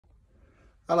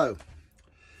Hello.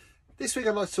 This week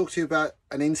I'd like to talk to you about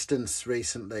an instance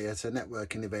recently at a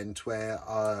networking event where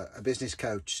a business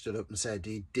coach stood up and said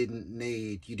you didn't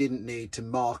need to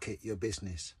market your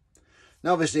business.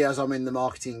 Now obviously, as I'm in the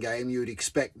marketing game, you would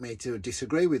expect me to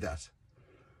disagree with that.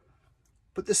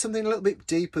 But there's something a little bit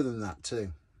deeper than that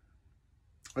too.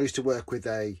 I used to work with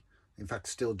in fact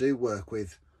still do work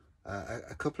with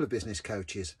a couple of business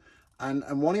coaches,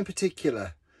 and one in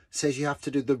particular says you have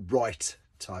to do the right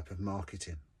type of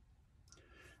marketing.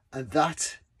 And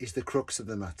that is the crux of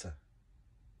the matter.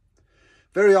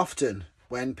 Very often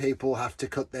when people have to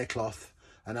cut their cloth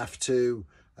and have to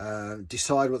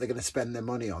decide what they're going to spend their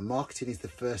money on, marketing is the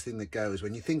first thing that goes.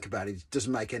 When you think about it, it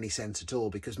doesn't make any sense at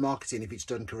all, because marketing, if it's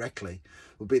done correctly,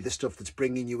 will be the stuff that's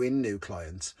bringing you in new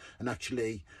clients and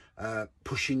actually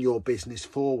pushing your business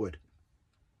forward.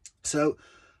 So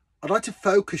I'd like to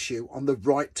focus you on the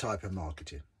right type of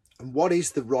marketing. And what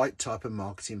is the right type of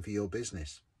marketing for your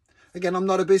business? Again, I'm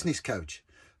not a business coach,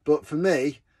 but for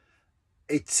me,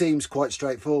 it seems quite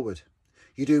straightforward.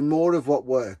 You do more of what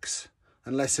works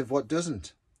and less of what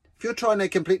doesn't. If you're trying a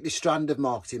completely strand of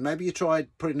marketing, maybe you tried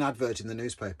putting an advert in the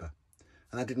newspaper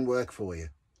and that didn't work for you.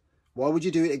 Why would you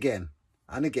do it again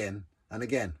and again and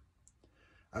again?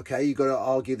 Okay, you've got to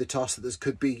argue the toss that there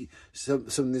could be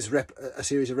a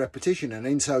series of repetition, and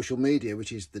in social media,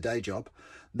 which is the day job,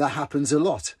 that happens a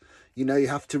lot. You know, you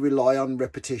have to rely on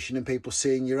repetition and people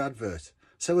seeing your advert.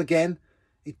 So again,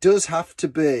 it does have to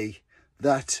be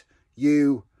that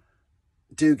you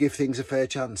do give things a fair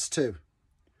chance too.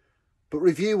 But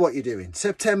review what you're doing.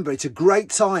 September, it's a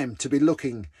great time to be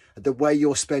looking at the way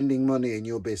you're spending money in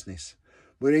your business.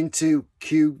 We're into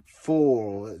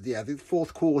Q4, the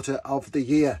fourth quarter of the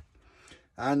year.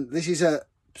 And this is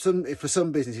for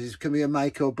some businesses, it can be a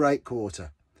make or break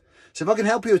quarter. So if I can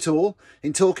help you at all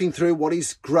in talking through what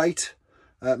is great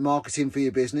marketing for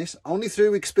your business, only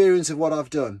through experience of what I've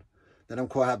done, then I'm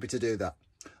quite happy to do that.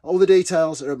 All the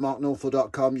details are at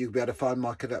marknorthall.com. You'll be able to find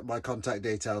my contact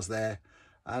details there.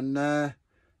 And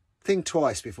think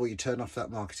twice before you turn off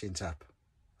that marketing tap.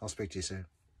 I'll speak to you soon.